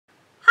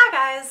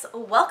guys,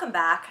 welcome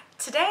back.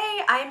 Today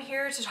I'm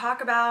here to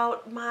talk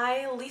about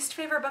my least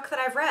favorite book that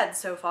I've read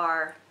so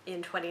far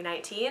in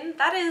 2019.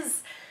 That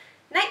is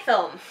Night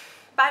Film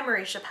by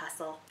Marisha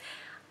Pessl.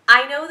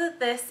 I know that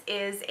this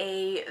is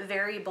a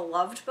very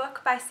beloved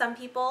book by some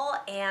people,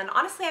 and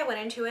honestly I went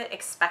into it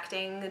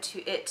expecting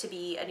it to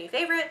be a new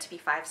favorite, to be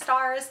 5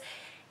 stars,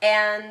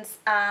 and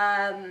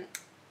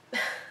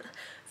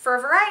for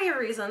a variety of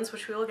reasons,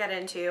 which we will get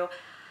into,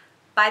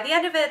 by the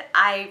end of it,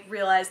 I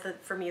realized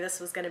that for me this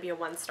was going to be a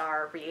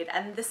 1-star read,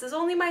 and this is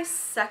only my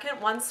second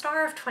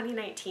 1-star of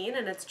 2019,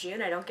 and it's June.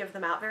 I don't give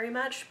them out very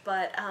much,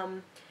 but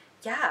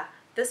yeah,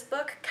 this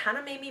book kind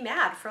of made me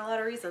mad for a lot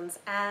of reasons,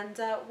 and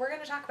we're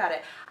going to talk about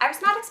it. I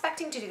was not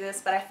expecting to do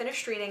this, but I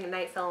finished reading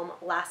Night Film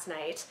last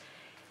night,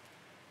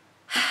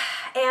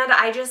 and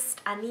I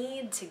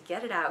need to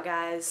get it out,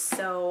 guys,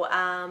 so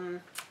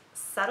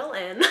settle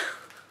in.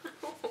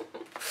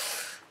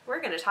 We're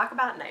going to talk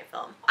about Night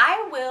Film.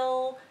 I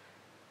will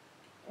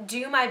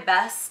do my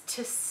best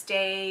to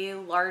stay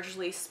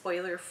largely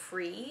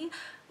spoiler-free,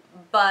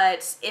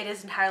 but it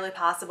is entirely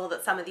possible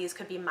that some of these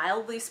could be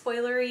mildly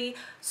spoilery,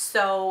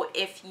 so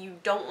if you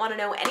don't want to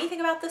know anything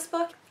about this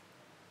book,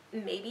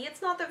 maybe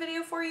it's not the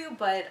video for you,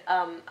 but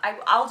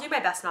I'll do my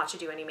best not to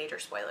do any major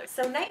spoilers.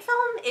 So Night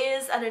Film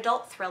is an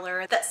adult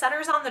thriller that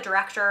centers on the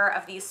director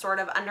of these sort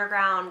of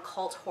underground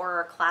cult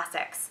horror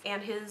classics,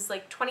 and his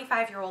like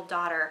 25-year-old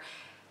daughter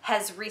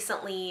has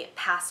recently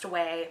passed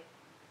away,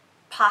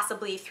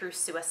 possibly through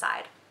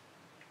suicide.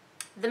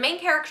 The main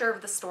character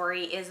of the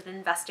story is an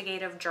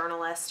investigative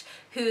journalist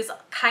who's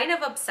kind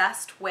of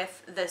obsessed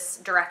with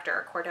this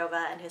director,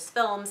 Cordova, and his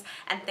films,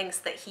 and thinks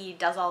that he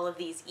does all of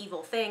these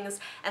evil things.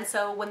 And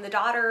so when the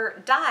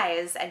daughter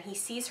dies and he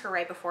sees her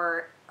right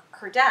before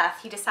her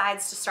death, he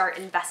decides to start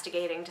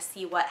investigating to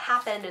see what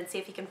happened and see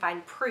if he can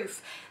find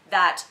proof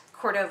that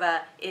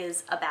Cordova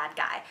is a bad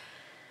guy.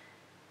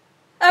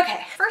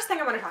 Okay, first thing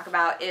I want to talk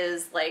about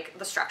is like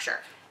the structure.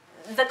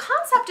 The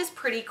concept is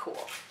pretty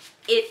cool.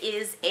 It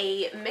is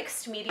a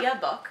mixed media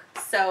book,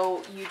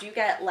 so you do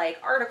get like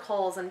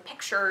articles and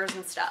pictures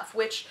and stuff,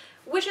 which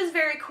is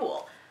very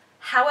cool.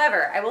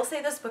 However, I will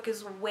say this book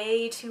is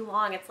way too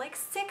long. It's like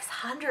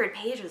 600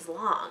 pages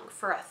long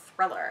for a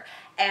thriller,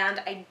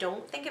 and I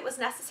don't think it was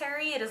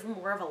necessary. It is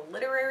more of a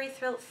literary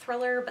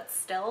thriller, but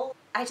still,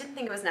 I didn't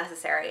think it was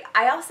necessary.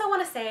 I also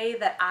want to say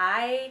that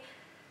I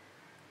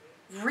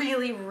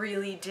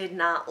really did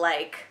not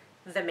like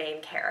the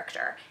main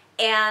character.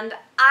 And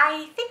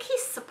I think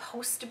he's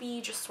supposed to be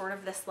just sort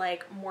of this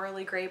like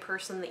morally gray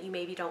person that you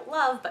maybe don't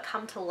love but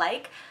come to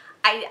like.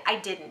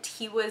 I didn't.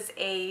 He was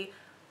a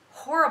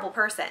horrible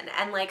person,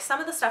 and like some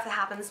of the stuff that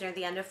happens near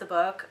the end of the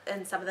book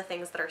and some of the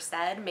things that are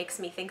said makes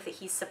me think that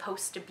he's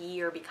supposed to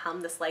be or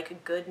become this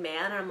like good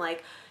man, and I'm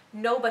like,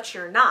 no, but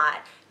you're not.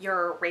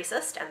 You're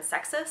racist and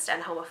sexist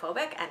and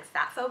homophobic and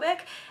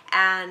fatphobic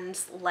and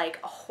like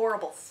a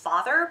horrible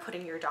father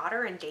putting your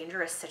daughter in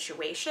dangerous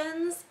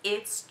situations.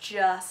 It's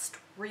just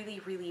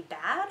really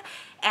bad,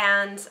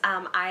 and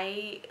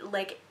I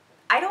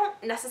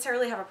don't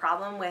necessarily have a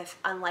problem with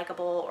unlikable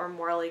or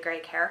morally gray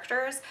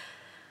characters,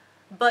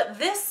 but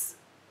this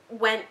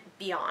went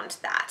beyond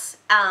that,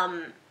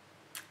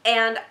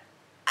 and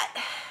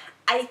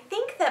I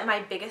think that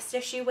my biggest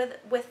issue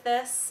with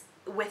this,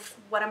 with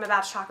what I'm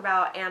about to talk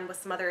about and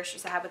with some other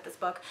issues I had with this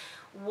book,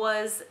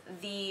 was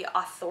the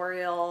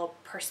authorial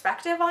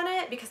perspective on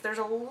it, because there's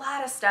a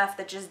lot of stuff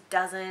that just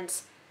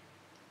doesn't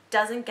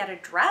get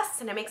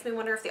addressed, and it makes me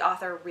wonder if the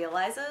author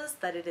realizes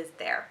that it is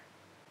there.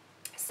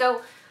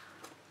 So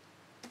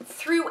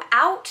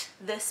throughout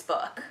this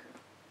book,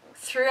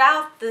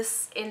 throughout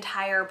this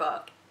entire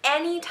book,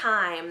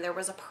 anytime there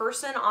was a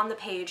person on the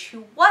page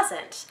who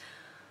wasn't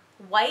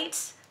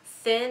white,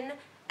 thin,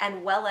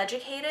 and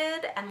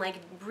well-educated and like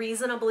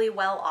reasonably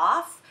well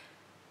off,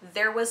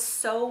 there was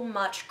so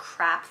much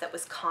crap that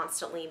was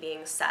constantly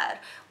being said.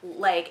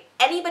 Like,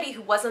 anybody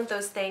who wasn't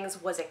those things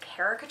was a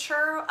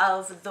caricature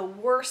of the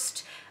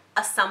worst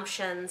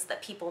assumptions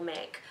that people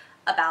make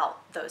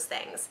about those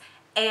things.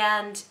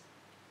 And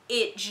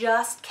it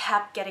just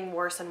kept getting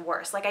worse and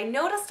worse. Like, I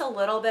noticed a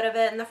little bit of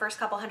it in the first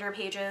couple hundred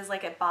pages,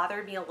 like it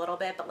bothered me a little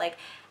bit, but like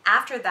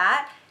after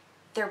that,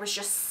 there was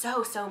just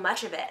so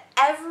much of it.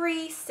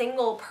 Every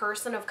single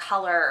person of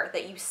color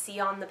that you see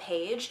on the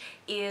page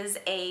is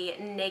a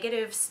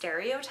negative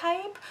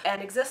stereotype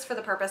and exists for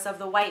the purpose of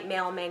the white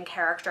male main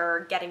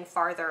character getting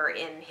farther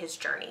in his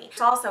journey.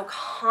 There's also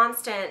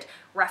constant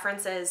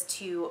references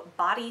to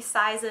body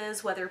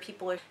sizes, whether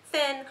people are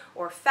thin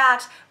or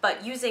fat,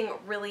 but using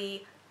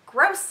really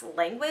gross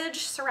language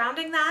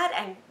surrounding that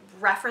and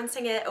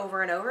referencing it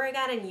over and over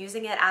again and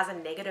using it as a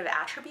negative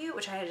attribute,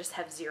 which I just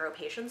have zero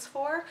patience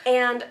for.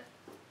 And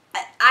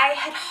I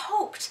had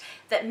hoped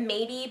that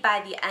maybe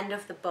by the end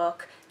of the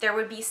book there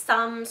would be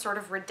some sort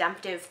of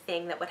redemptive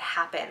thing that would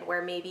happen,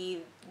 where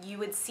maybe you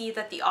would see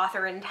that the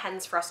author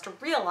intends for us to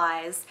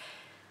realize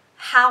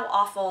how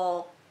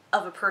awful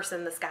of a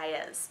person this guy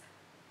is.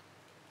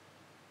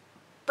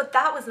 But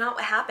that was not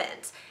what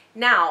happened.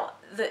 Now,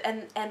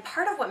 and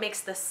part of what makes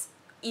this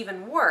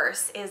even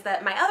worse is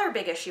that my other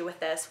big issue with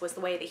this was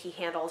the way that he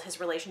handled his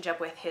relationship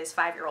with his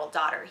 5-year-old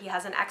daughter. He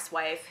has an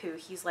ex-wife who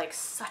he's like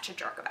such a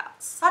jerk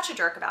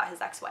about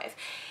his ex-wife.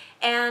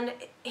 And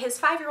his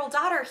 5-year-old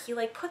daughter, he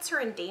like puts her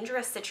in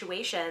dangerous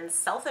situations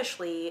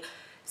selfishly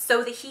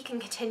so that he can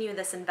continue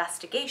this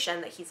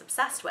investigation that he's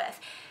obsessed with.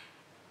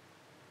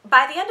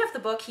 By the end of the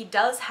book, he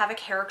does have a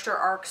character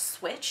arc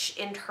switch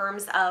in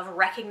terms of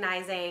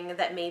recognizing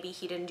that maybe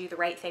he didn't do the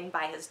right thing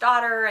by his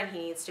daughter and he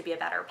needs to be a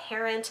better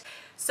parent.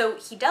 So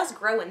he does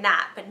grow in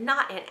that, but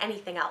not in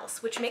anything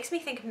else, which makes me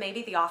think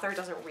maybe the author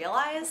doesn't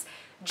realize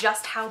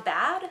just how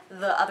bad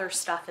the other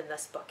stuff in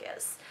this book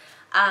is.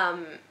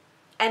 And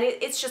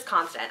it's just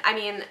constant. I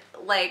mean,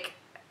 like,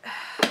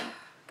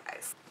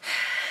 guys.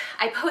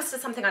 I posted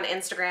something on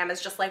Instagram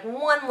as just like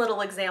one little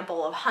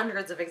example of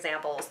hundreds of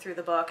examples through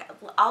the book.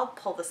 I'll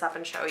pull this up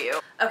and show you.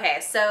 Okay,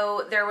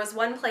 so there was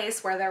one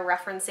place where they're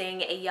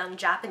referencing a young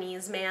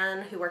Japanese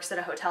man who works at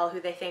a hotel who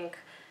they think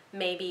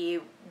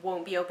maybe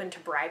won't be open to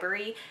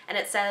bribery. And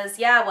it says,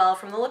 yeah, well,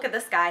 from the look of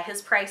this guy,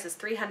 his price is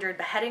 300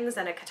 beheadings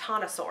and a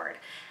katana sword.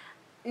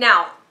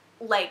 Now,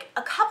 like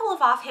a couple of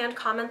offhand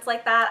comments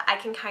like that I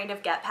can kind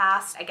of get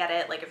past. I get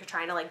it, like if you're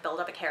trying to like build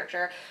up a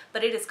character,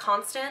 but it is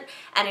constant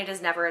and it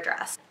is never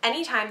addressed.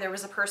 Anytime there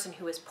was a person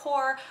who is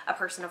poor, a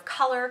person of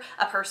color,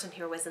 a person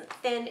who isn't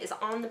thin is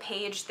on the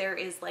page, there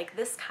is like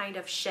this kind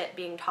of shit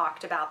being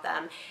talked about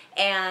them.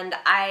 And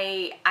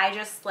I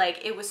just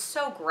like, it was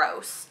so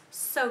gross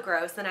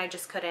and I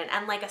just couldn't.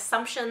 And like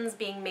assumptions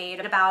being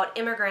made about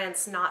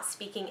immigrants not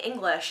speaking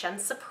English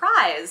and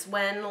surprise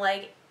when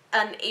like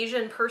an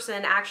Asian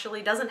person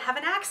actually doesn't have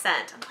an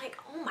accent. I'm like,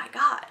 oh my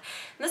God.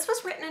 And this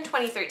was written in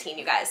 2013,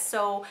 you guys.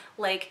 So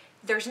like,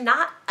 there's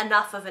not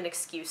enough of an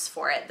excuse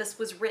for it. This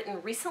was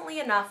written recently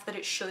enough that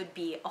it should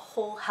be a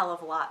whole hell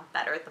of a lot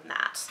better than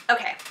that.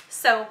 Okay,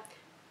 so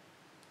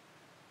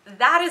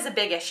that is a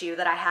big issue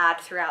that I had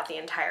throughout the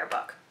entire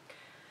book.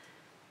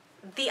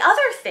 The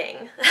other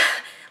thing,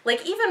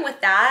 like even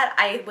with that,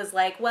 I was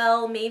like,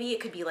 well, maybe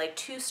it could be like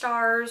 2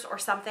 stars or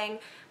something.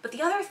 But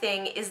the other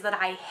thing is that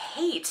I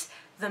hate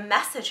the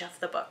message of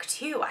the book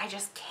too. I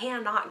just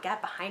cannot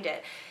get behind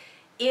it.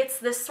 It's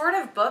this sort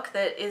of book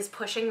that is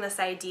pushing this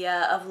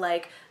idea of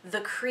like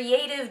the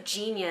creative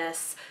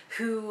genius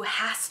who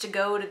has to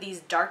go to these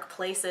dark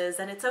places,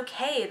 and it's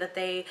okay that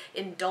they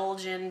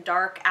indulge in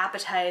dark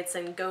appetites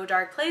and go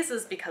dark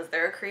places because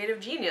they're a creative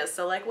genius.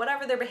 So like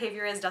whatever their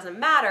behavior is doesn't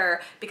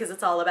matter because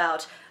it's all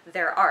about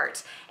their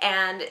art.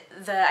 And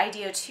the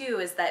idea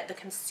too is that the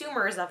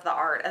consumers of the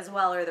art as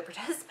well, or the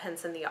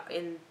participants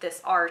in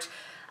this art,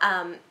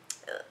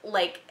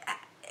 like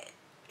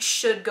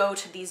should go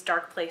to these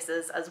dark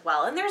places as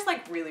well. And there's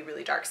like really,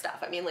 really dark stuff.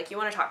 I mean, like you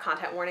want to talk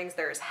content warnings,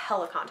 there's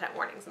hella content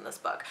warnings in this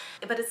book.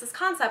 But it's this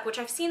concept, which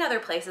I've seen other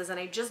places and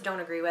I just don't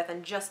agree with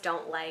and just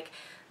don't like,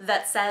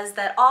 that says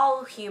that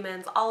all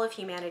humans, all of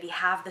humanity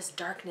have this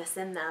darkness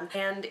in them.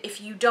 And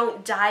if you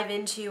don't dive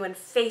into and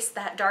face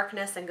that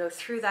darkness and go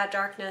through that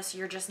darkness,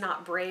 you're just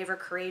not brave or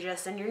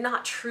courageous and you're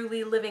not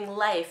truly living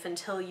life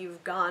until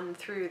you've gone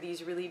through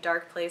these really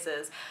dark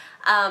places.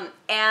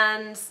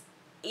 And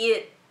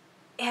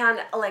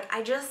like,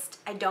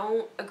 I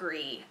don't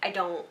agree. I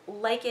don't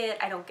like it.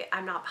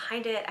 I'm not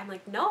behind it. I'm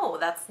like, no,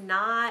 that's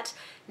not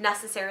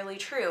necessarily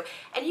true.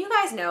 And you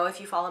guys know,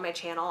 if you follow my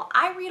channel,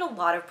 I read a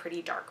lot of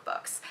pretty dark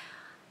books.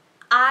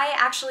 I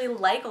actually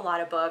like a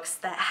lot of books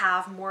that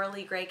have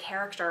morally gray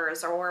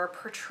characters or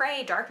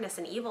portray darkness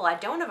and evil. I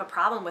don't have a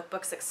problem with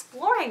books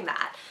exploring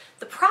that.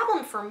 The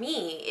problem for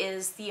me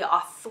is the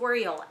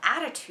authorial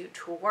attitude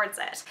towards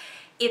it.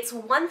 It's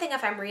one thing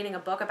if I'm reading a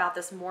book about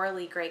this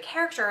morally gray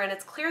character and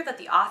it's clear that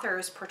the author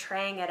is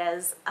portraying it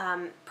as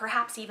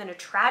perhaps even a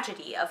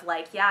tragedy of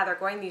like, yeah, they're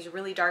going these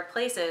really dark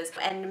places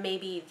and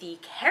maybe the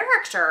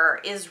character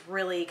is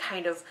really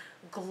kind of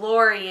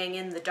glorying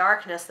in the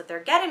darkness that they're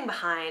getting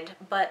behind,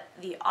 but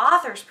the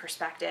author's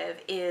perspective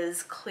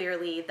is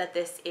clearly that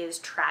this is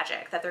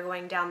tragic, that they're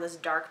going down this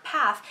dark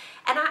path,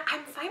 and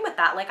I'm fine with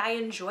that. Like, I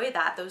enjoy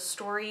that. Those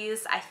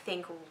stories, I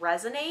think,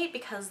 resonate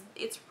because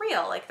it's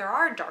real. Like, there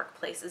are dark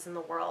places in the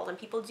world and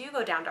people do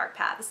go down dark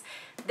paths.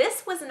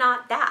 This was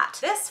not that.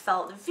 This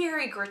felt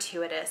very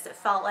gratuitous. It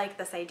felt like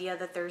this idea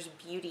that there's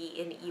beauty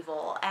in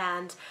evil,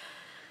 and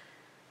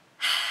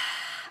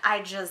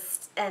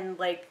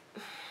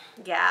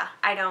yeah,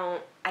 I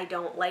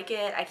don't like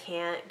it. I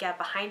can't get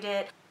behind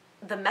it.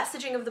 The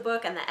messaging of the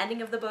book and the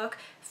ending of the book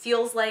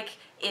feels like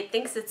it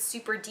thinks it's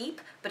super deep,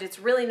 but it's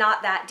really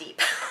not that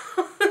deep.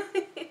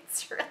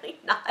 It's really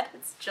not.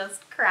 It's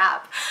just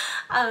crap.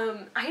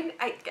 I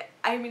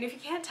mean, if you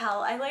can't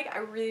tell, I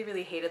really,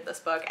 really hated this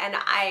book, and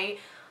I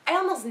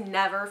almost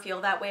never feel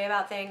that way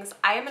about things.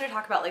 I am going to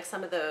talk about like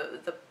some of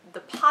the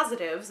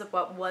positives of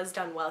what was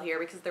done well here,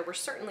 because there were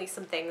certainly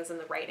some things in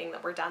the writing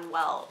that were done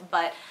well,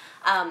 but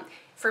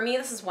for me,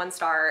 this is 1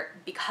 star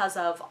because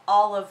of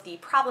all of the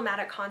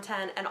problematic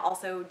content and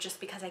also just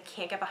because I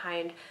can't get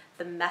behind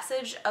the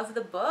message of the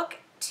book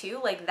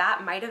too. Like,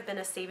 that might have been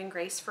a saving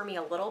grace for me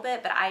a little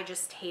bit, but I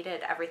just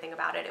hated everything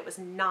about it. It was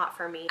not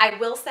for me. I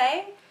will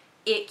say,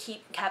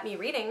 kept me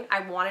reading.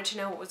 I wanted to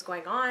know what was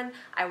going on.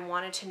 I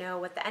wanted to know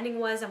what the ending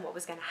was and what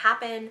was going to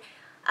happen.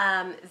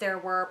 There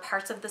were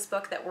parts of this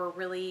book that were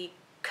really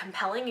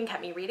compelling and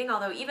kept me reading,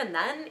 although even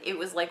then it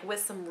was like with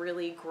some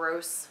really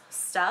gross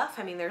stuff.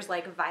 I mean, there's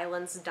like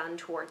violence done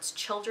towards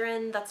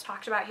children that's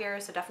talked about here,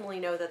 so definitely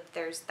know that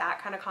there's that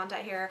kind of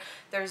content here.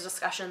 There's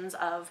discussions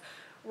of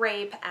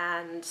rape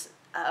and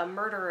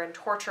murder and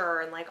torture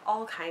and like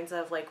all kinds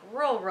of like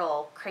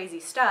real crazy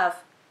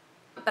stuff.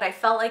 But I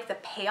felt like the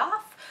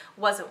payoff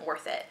wasn't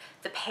worth it.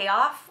 The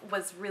payoff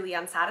was really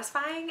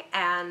unsatisfying,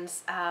 and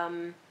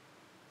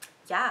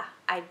yeah,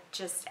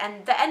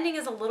 and the ending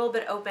is a little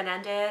bit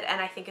open-ended, and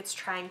I think it's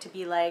trying to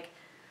be like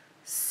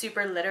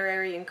super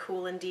literary and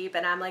cool and deep,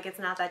 and I'm like, it's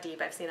not that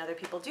deep. I've seen other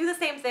people do the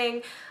same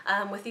thing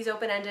with these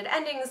open-ended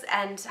endings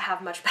and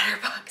have much better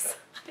books.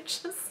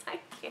 I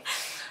can't.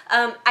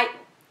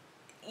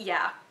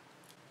 Yeah,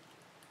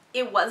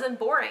 it wasn't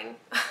boring.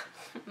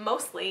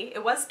 Mostly,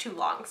 it was too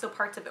long, so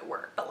parts of it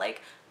were, but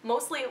like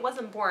mostly it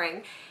wasn't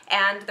boring,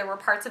 and there were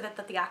parts of it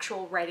that the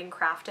actual writing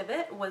craft of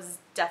it was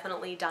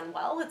definitely done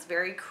well. It's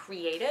very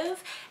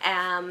creative,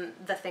 and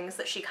the things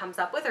that she comes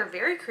up with are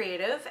very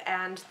creative,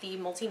 and the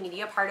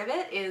multimedia part of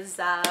it is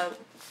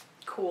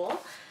cool.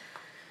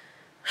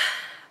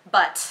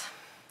 But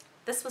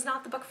this was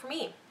not the book for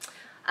me.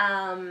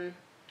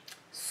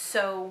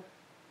 So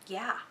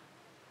yeah.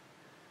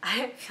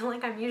 I feel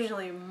like I'm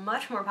usually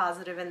much more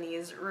positive in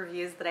these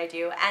reviews that I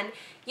do. And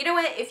you know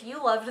what? If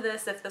you loved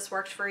this, if this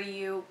worked for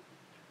you,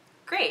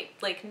 great.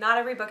 Like, not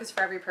every book is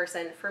for every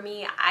person. For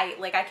me,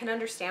 I can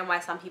understand why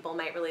some people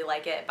might really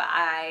like it, but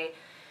I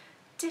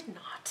did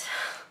not.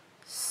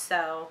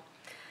 So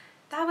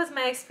that was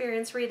my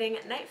experience reading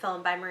Night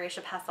Film by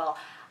Marisha Pessl.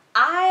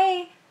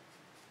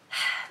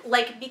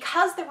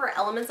 Because there were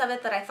elements of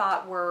it that I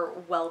thought were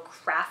well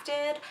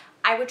crafted,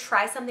 I would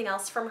try something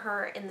else from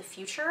her in the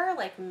future,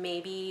 like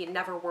maybe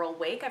Neverwhirl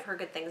Wake, I've heard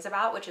good things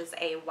about, which is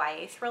a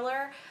YA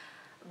thriller,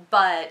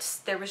 but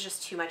there was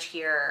just too much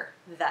here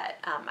that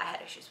I had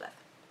issues with.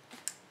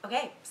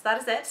 Okay, so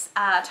that is it.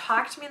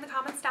 Talk to me in the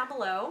comments down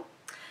below.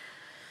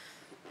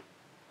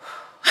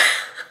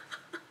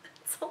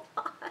 It's a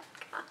lot,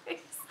 guys.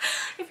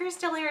 If you're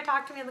still here,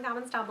 talk to me in the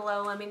comments down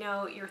below. Let me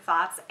know your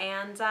thoughts,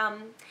 and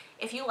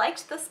if you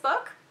liked this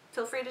book,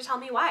 feel free to tell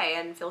me why,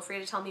 and feel free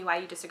to tell me why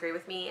you disagree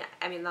with me.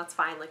 I mean, that's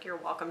fine, like, you're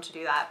welcome to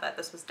do that, but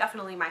this was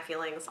definitely my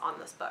feelings on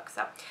this book.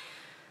 So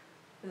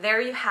there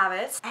you have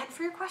it. And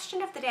for your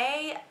question of the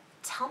day,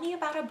 tell me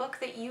about a book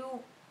that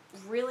you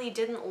really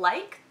didn't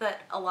like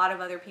that a lot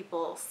of other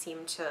people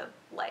seem to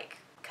like,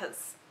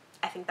 because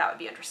I think that would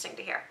be interesting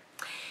to hear.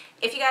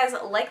 If you guys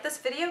like this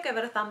video, give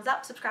it a thumbs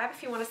up, subscribe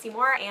if you want to see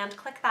more, and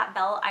click that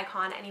bell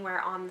icon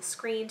anywhere on the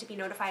screen to be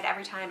notified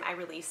every time I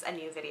release a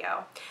new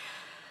video.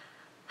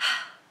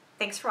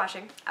 Thanks for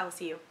watching. I will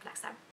see you next time.